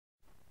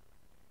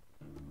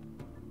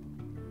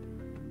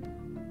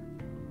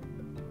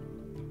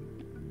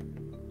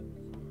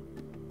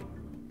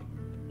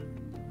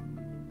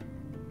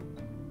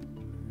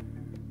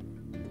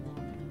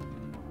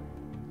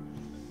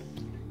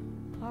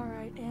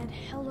Alright, and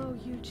hello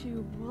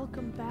YouTube,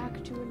 welcome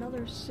back to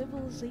another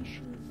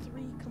Civilization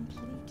 3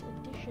 Complete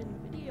Edition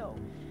video.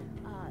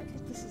 I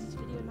think this is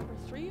video number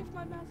 3 if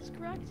my math is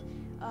correct.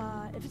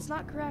 If it's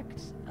not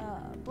correct,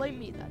 blame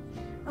me then.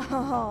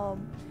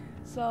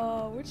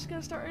 So we're just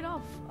gonna start right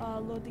off.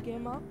 Load the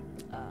game up,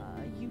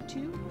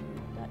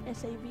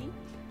 youtube.sav,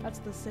 that's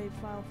the save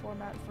file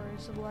format for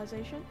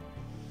Civilization.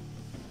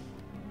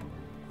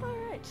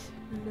 Alright,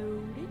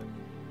 loading.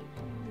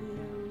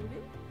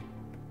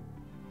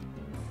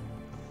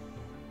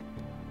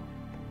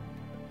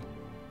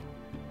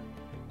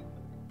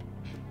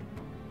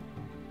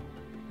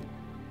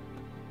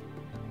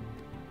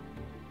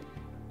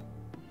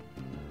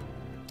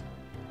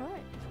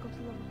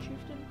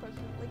 Chieftain,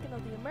 President Lincoln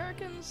of the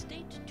Americans,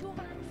 date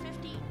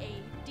 250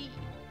 AD.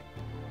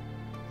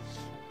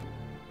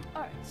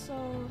 Alright, so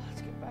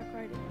let's get back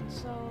right in.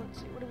 So, let's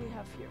see, what do we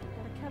have here? We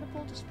got a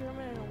catapult, a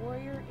spearman, and a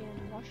warrior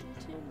in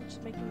Washington, which is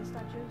making the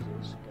statue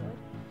of Zeus. Good.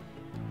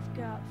 We've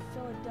got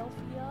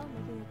Philadelphia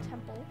making a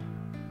temple.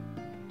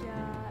 We've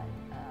got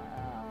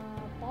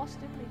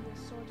Boston making a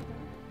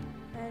swordsman.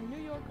 And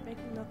New York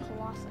making the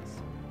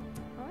Colossus.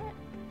 Alright.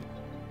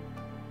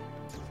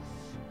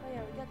 Oh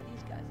yeah, we got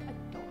these guys. I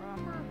don't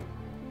remember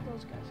who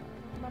those guys are.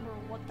 I don't remember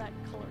what that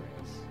color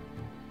is.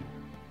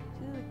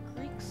 It's either the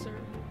Greeks or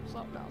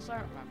something else. I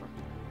don't remember.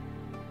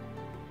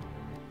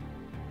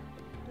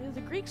 Either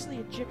the Greeks or the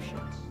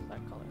Egyptians,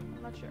 that color.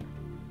 I'm not sure.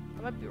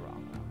 I might be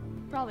wrong.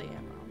 Probably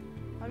am wrong.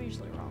 I'm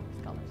usually wrong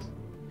with colors.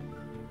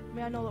 I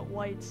mean, I know that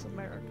white's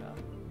America,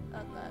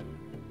 and then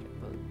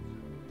the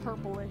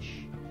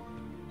purplish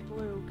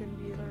blue can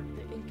be either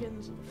the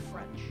Incans or the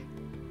French.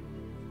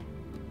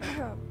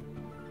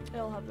 They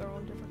all have their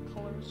own different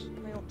colors,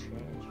 and they don't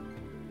change.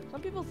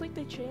 Some people think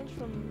they change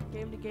from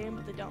game to game,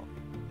 but they don't.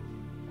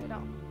 They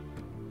don't.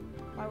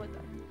 Why would they?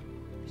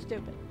 They're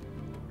stupid.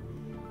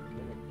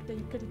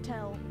 They couldn't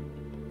tell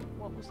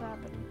what was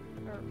happening,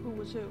 or who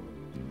was who.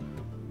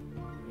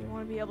 You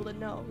want to be able to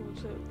know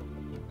who's who.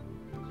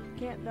 If you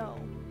can't know,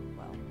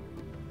 well,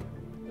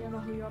 you don't know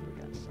who you're up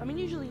against. I mean,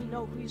 usually you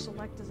know who you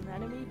select as an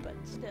enemy, but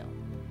still.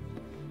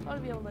 You want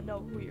to be able to know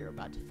who you're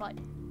about to fight.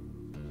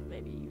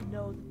 Maybe you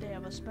know that they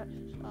have a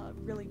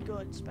really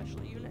good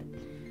special unit,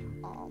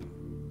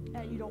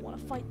 and you don't want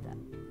to fight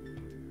them.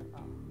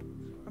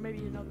 Or maybe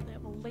you know that they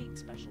have a late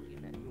special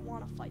unit, and you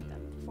want to fight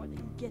them before they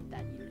can get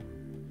that unit.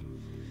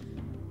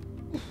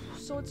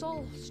 So it's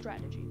all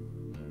strategy.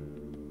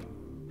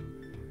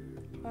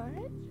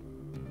 Alright.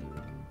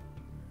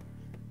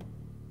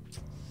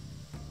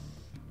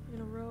 I'm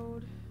gonna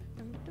road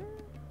enter.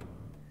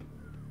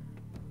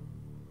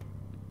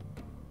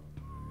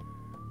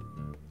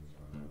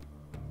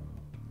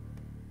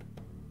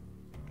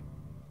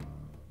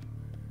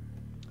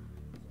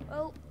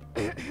 Well,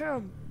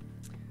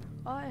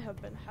 I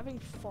have been having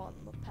fun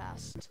the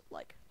past,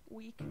 like,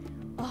 week.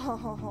 I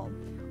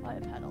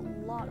have had a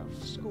lot of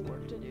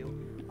schoolwork to do,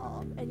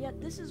 and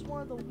yet this is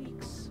one of the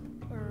weeks,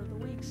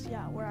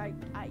 where I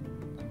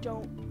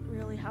don't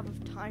really have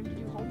time to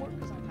do homework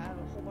because I've had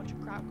a whole bunch of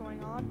crap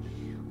going on,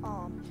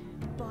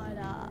 but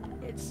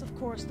it's, of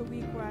course, the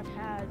week where I've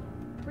had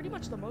pretty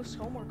much the most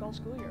homework all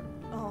school year.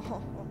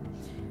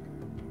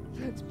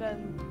 It's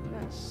been,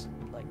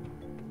 like,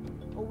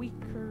 a week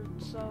or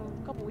so,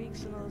 a couple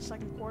weeks into the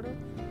second quarter,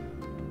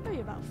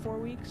 maybe about 4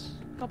 weeks.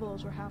 A couple of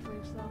those were half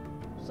weeks though,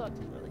 so it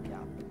doesn't really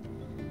count.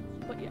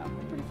 But yeah,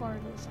 we're pretty far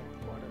into the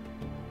second quarter.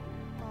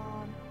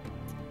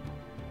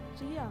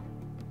 So yeah,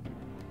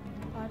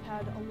 I've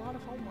had a lot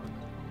of homework.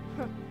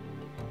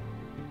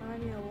 And I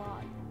mean a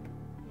lot.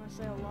 When I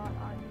say a lot,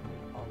 I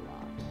mean a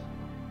lot.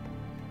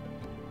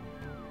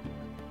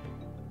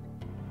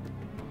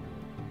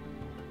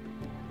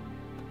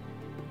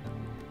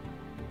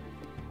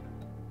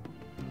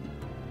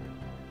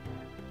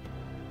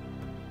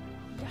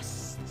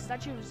 Yes! The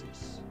statue is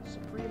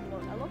Supreme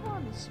Lord. I love how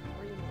I'm the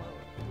Supreme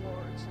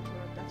Lord, since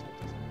that's what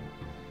this is.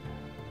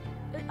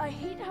 I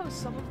hate how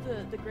some of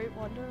the great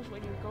wonders,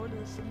 when you're going to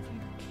the city,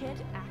 you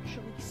can't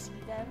actually see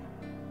them.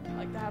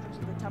 Like that happens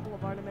with the Temple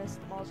of Artemis,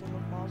 the Mausoleum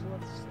of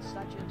Mausoliths, the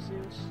Statue of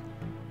Zeus,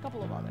 a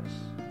couple of others.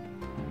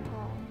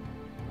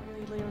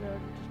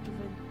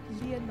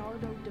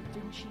 Leonardo da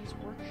Vinci's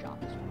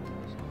workshop is one of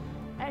those.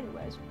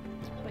 Anyways,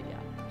 but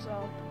yeah,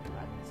 so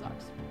that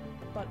sucks.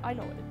 But I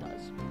know what it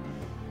does.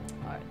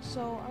 Alright,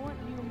 so I want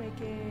you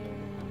making...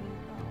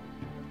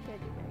 what can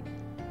you make?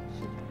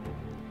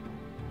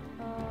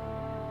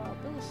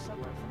 Build a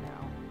settler for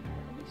now.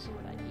 Let me see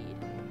what I need.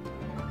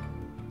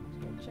 Just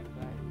gonna check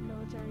my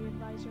military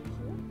advisor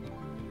here.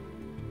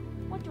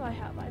 What do I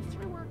have? I have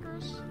 3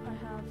 workers, I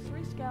have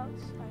 3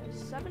 scouts, I have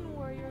 7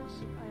 warriors,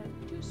 I have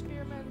 2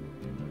 spearmen,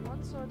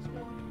 1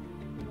 swordsman,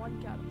 and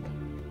 1 catapult.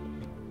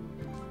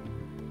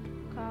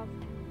 Okay.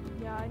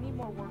 Yeah, I need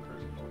more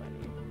workers is what I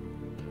need.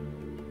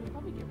 I'll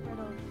probably get rid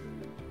of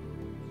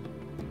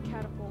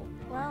catapult.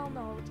 Well,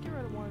 no, let's get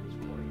rid of one of these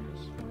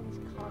warriors. One of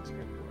these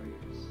conscript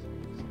warriors.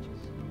 Such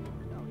as...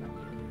 No, not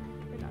you.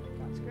 You're not a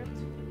conscript.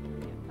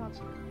 You're a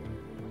conscript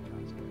warrior. You're not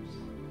conscripts.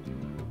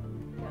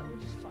 Yeah,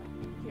 which is fine.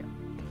 Here.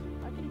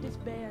 I can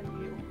disband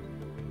you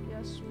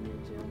this, we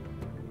need to.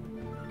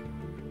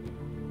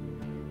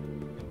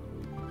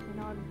 And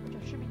now I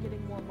should be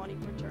getting more money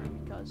per turn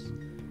because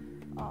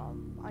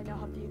I now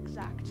have the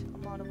exact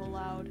amount of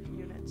allowed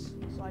units,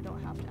 so I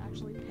don't have to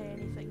actually pay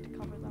anything to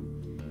cover them.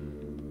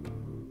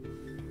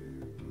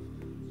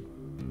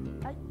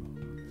 I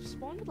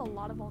spawned with a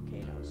lot of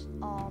volcanoes,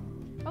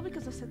 probably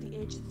because I set the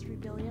age to 3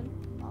 billion,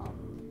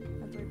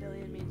 and 3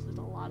 billion means there's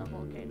a lot of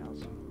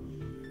volcanoes.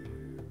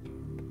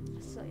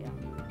 So yeah.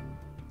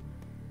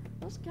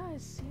 Those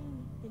guys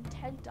seem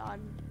intent on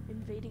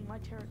invading my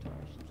territory.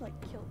 I should,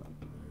 like, kill them.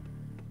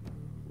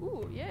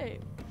 Ooh, yay!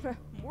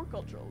 More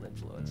cultural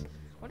influence.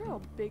 Wonder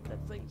how big that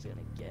thing's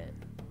gonna get.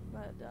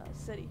 That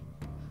city.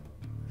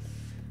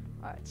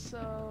 Alright,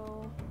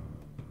 so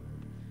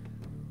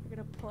we're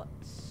gonna put,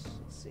 let's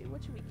see,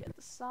 what should we get?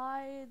 The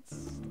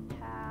sides, the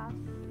path,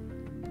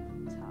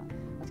 top.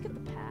 Let's get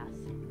the path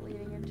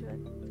leading into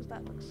it, because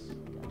that looks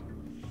good.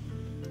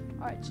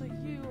 Alright, so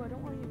you, I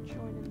don't want you to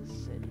join in the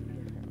city.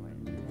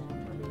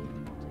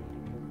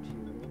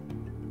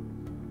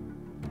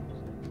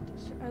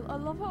 I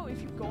love how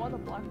if you go on the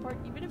black part,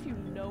 even if you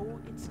know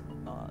it's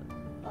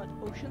an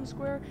ocean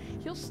square,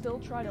 he'll still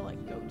try to,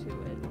 like, go to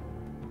it.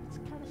 It's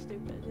kind of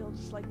stupid. He'll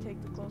just, like,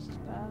 take the closest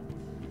path.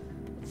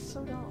 It's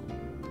so dumb.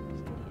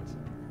 It's idiocy.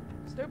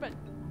 Stupid.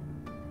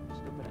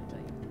 Stupid, I tell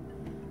you.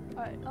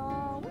 Alright,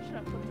 where should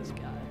I put this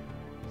guy?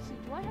 Let's see,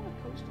 do I have a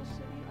coastal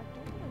city? I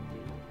don't think I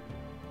do.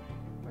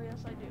 Or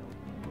yes, I do. I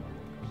have a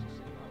coastal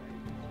city already.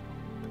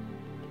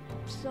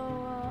 So,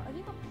 I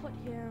think I'll put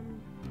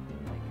him,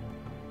 like,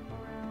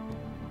 around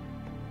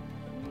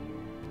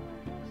here,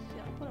 I guess?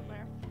 Yeah, I'll put him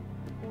there.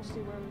 We'll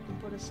see where we can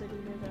put a city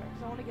near there,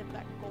 because I want to get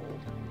that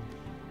gold.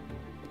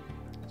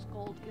 This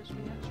gold gives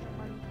me extra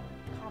money.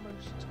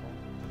 Commerce, it's called.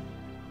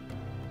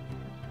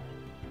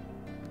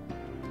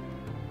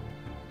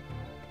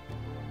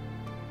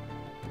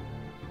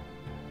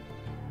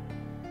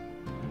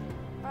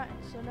 Alright,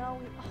 so now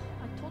we... Oh,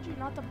 I told you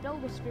not to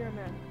build a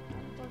spearman.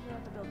 I told you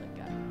not to build that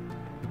guy.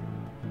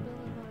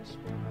 Build another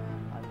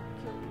spearman, I will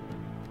kill you.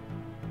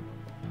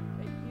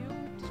 Okay, you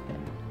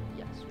disband.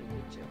 Yes, we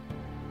need to.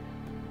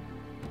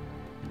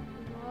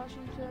 In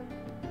Washington,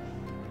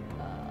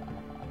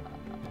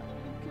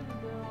 you can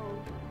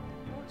build...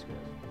 No, it's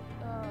good.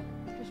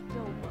 Just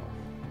build wealth.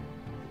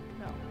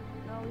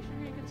 No, we should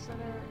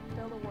reconsider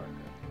build a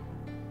worker.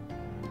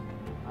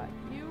 Alright,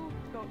 you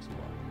go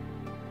explore.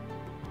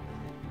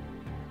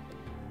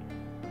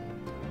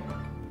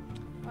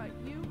 Alright,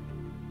 you...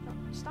 No,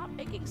 stop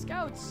making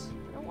scouts!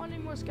 I don't want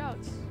any more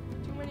scouts.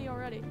 Too many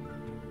already.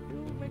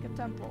 You make a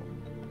temple.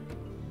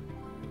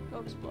 Go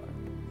explore.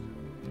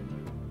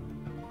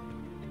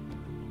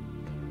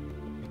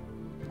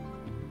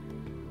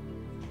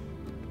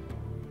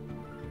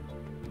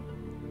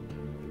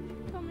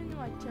 Come into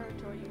my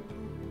territory,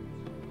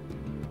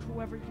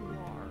 whoever you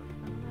are.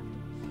 I'm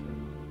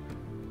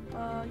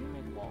gonna have to you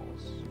make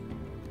walls.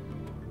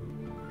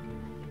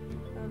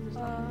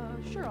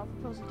 Sure, I'll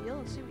propose a deal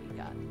and see what you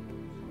got.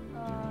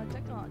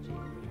 Technology.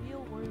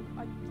 Deal where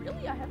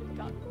I haven't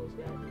gotten those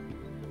yet. I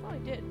thought I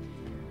did.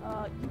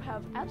 You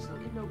have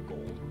absolutely no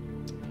gold.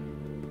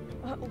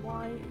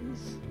 Why is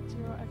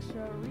 0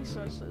 extra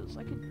resources?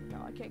 I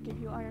can't give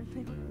you iron.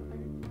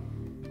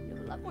 You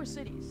have a lot more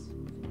cities.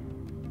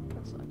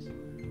 That sucks.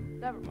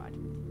 Never mind.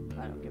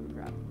 I don't give a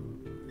crap.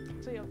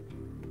 See ya.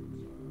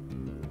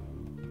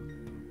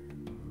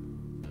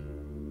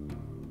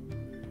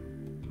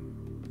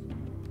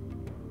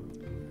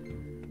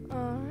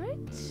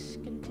 Alright,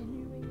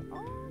 continuing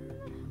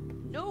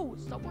on. No,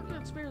 stop working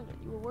on experiment.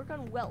 You will work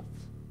on wealth.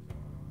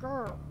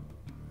 Girl,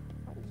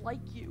 I don't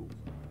like you.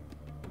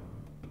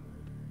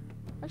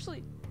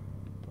 Actually,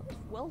 what does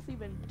wealth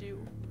even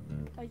do?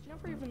 I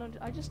never even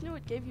I just knew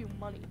it gave you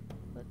money.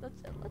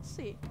 Let's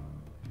see.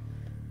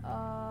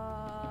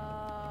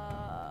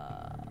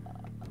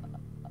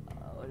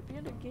 Would it be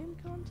under game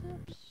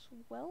concepts?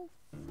 Wealth?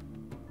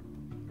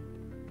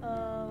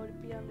 Would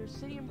it be under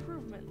city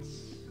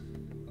improvements?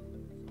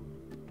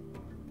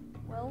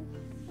 Wealth?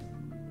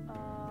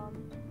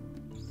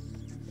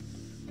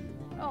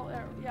 Oh,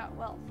 there, yeah,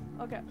 wealth.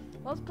 Okay.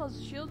 Wealth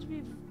causes shields to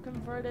be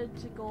converted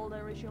to gold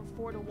at a ratio of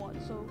 4 to 1.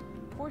 So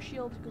 4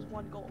 shields equals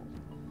 1 gold.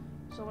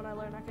 So when I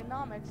learn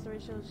economics, the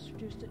ratio is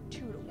reduced to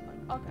 2 to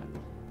 1. Okay.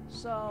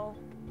 So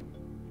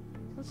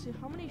let's see,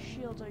 how many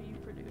shields are you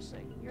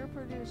producing? You're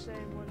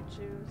producing 1,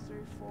 2,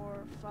 3,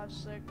 4, 5,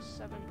 6,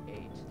 7, 8.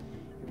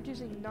 You're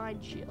producing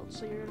 9 shields,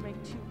 so you're gonna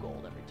make 2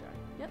 gold every turn.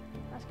 Yep,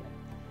 that's good.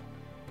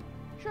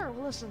 Sure,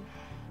 well listen.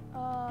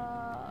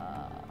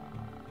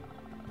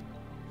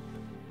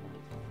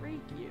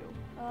 Freak you.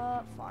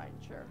 Fine,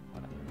 sure,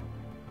 whatever.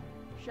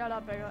 Shut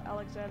up,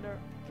 Alexander.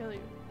 Kill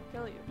you.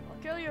 I'll kill you. I'll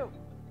kill you!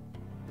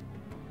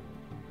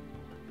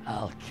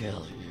 I'll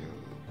kill you.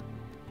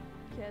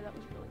 Okay, that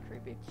was really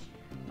creepy.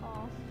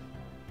 No,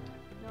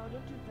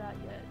 don't do that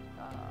yet.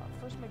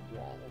 First make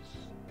walls,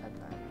 and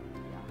then,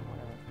 yeah,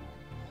 whatever.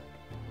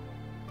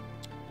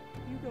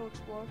 You go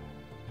explore.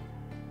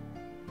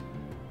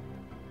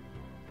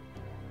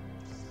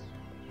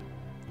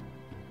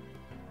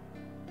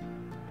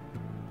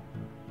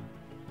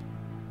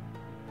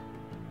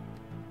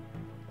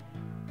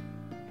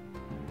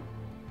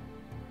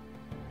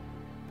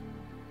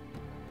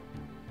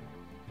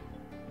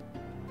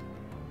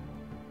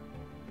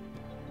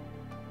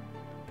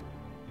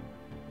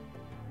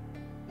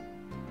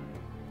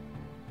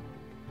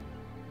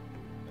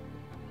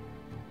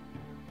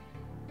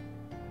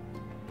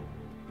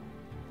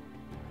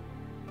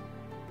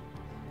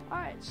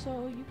 Alright,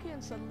 so you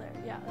can settle there.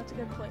 Yeah, that's a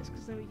good place,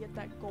 because then we get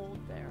that gold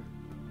there.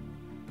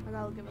 And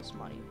that'll give us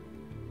money.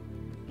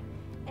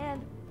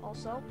 And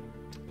also,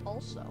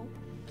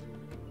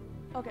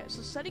 okay,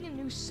 so setting a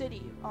new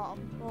city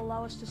will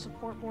allow us to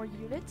support more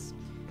units.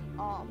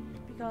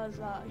 Because,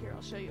 here,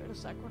 I'll show you in a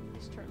sec when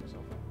this turn is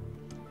over.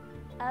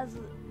 As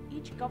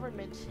each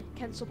government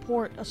can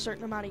support a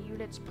certain amount of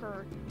units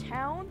per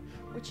town,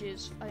 which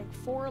is, I think,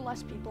 4 or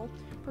less people,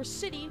 per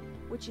city,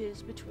 which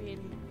is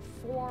between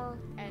 4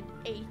 and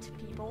 8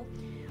 people,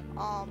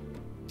 well,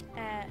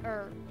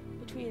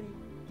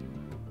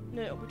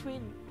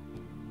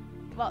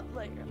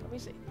 later, let me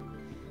see.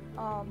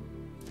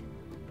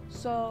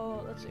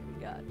 So, let's see,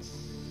 we got,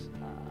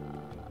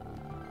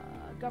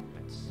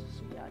 governments,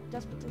 so we got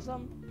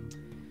despotism.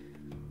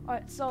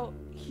 Alright, so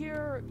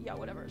here, yeah,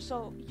 whatever.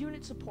 So,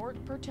 unit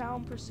support per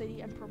town, per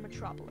city, and per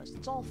metropolis.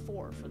 It's all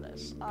 4 for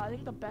this. I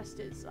think the best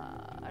is,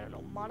 I don't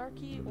know,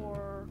 monarchy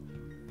or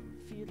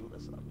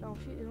feudalism. No,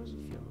 it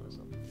wasn't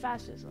feudalism.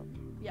 Fascism.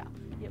 Yeah,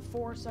 you have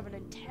 4, 7,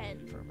 and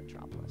 10 for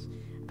metropolis.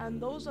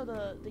 And those are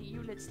the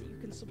units that you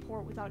can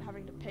support without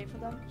having to pay for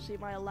them. See,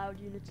 my allowed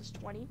units is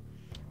 20.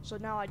 So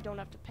now I don't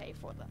have to pay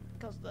for them,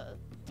 because the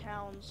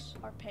towns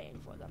are paying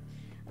for them.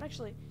 And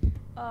actually,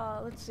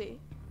 let's see.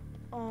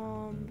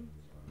 Where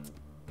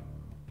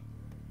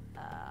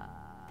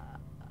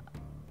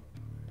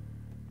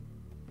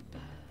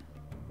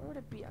would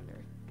it be under?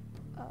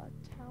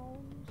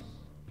 Towns,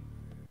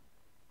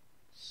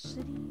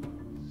 cities.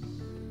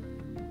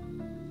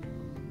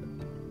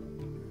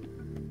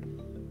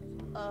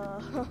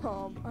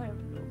 I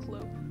have no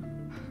clue.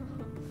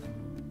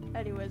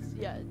 Anyways,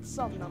 yeah, it's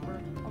some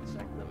number. I'll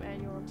check the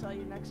manual and tell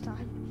you next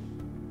time.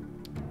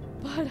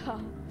 But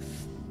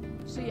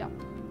so yeah.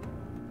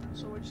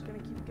 So we're just gonna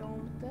keep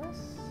going with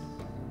this.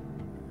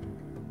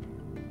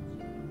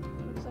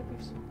 Looks like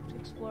we've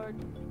explored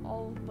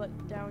all but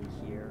down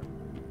here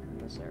in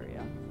this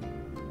area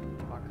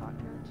of our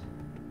continent.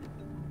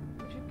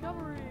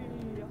 Recovery!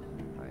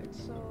 Alright,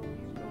 so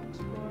you go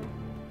explore.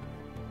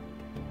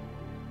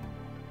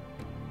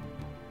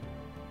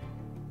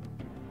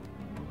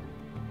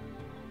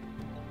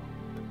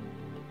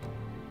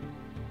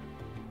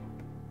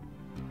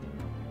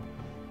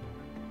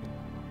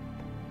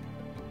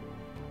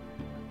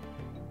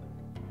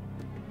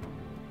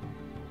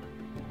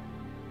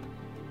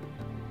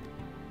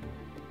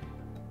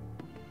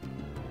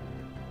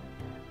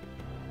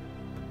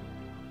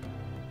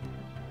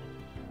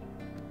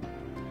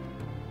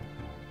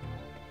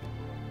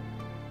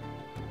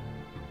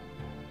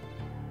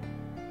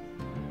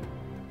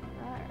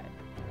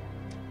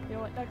 You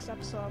know what, next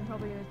episode I'm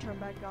probably going to turn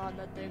back on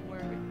that thing where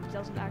it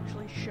doesn't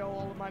actually show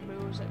all of my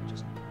moves, it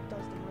just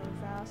does them really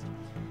fast.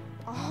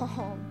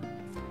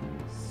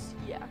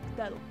 Yeah,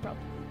 that'll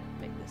probably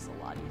make this a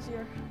lot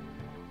easier.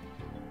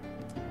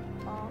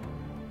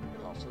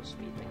 It'll also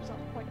speed things up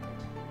quite a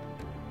bit.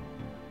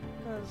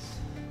 Because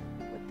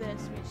with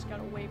this, we just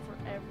gotta wait for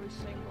every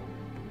single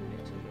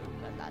unit to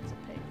move, and that's a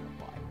pain in the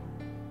butt.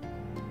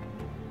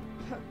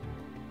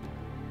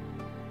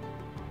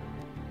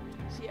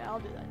 So yeah, I'll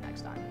do that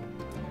next time.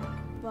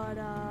 But,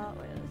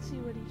 wait, let's see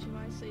what each of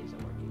my cities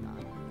are working on.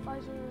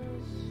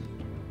 Advisors.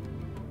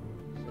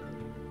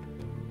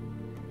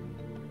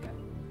 Okay.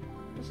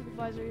 Basic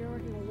advisor, you're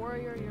working a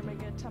warrior, you're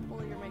making a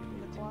temple, you're making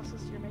the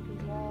colossus, you're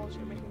making walls,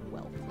 you're making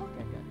wealth.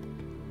 Okay, good.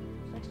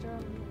 Next turn,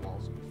 the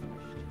walls will be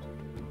finished.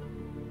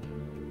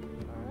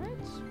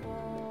 Alright,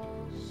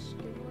 walls.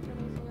 Can you work on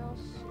anything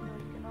else? No,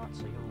 you cannot,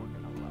 so you're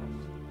working on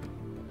wealth.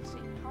 Let's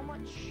see, how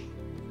many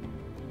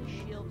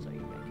shields are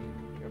you making?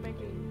 You're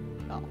making,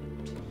 oh,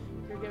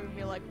 you're giving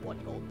me like 1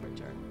 gold per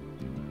turn,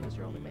 because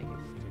you're only making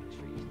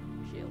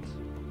 3 shields.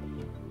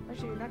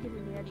 Actually, you're not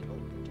giving me any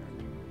gold per turn.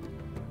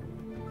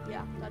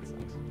 Yeah, that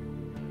sucks.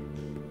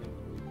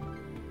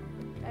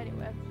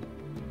 Anyway,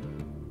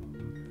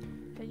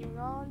 continuing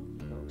on,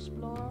 go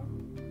explore.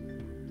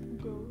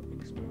 Go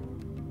explore.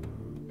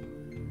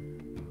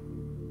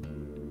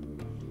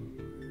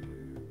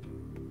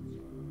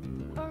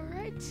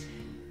 Alright.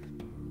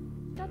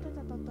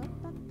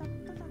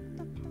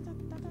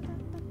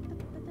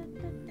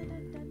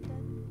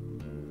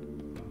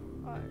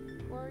 Alright,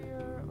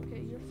 warrior,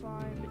 okay, you're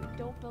fine, but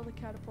don't build a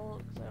catapult,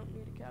 because I don't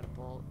need a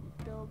catapult.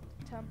 Build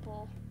a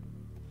temple,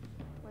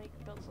 like,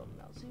 build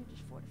something else, so you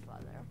just fortify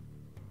there.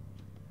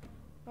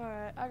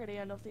 Alright, I gotta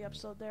end off the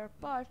episode there,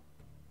 bye.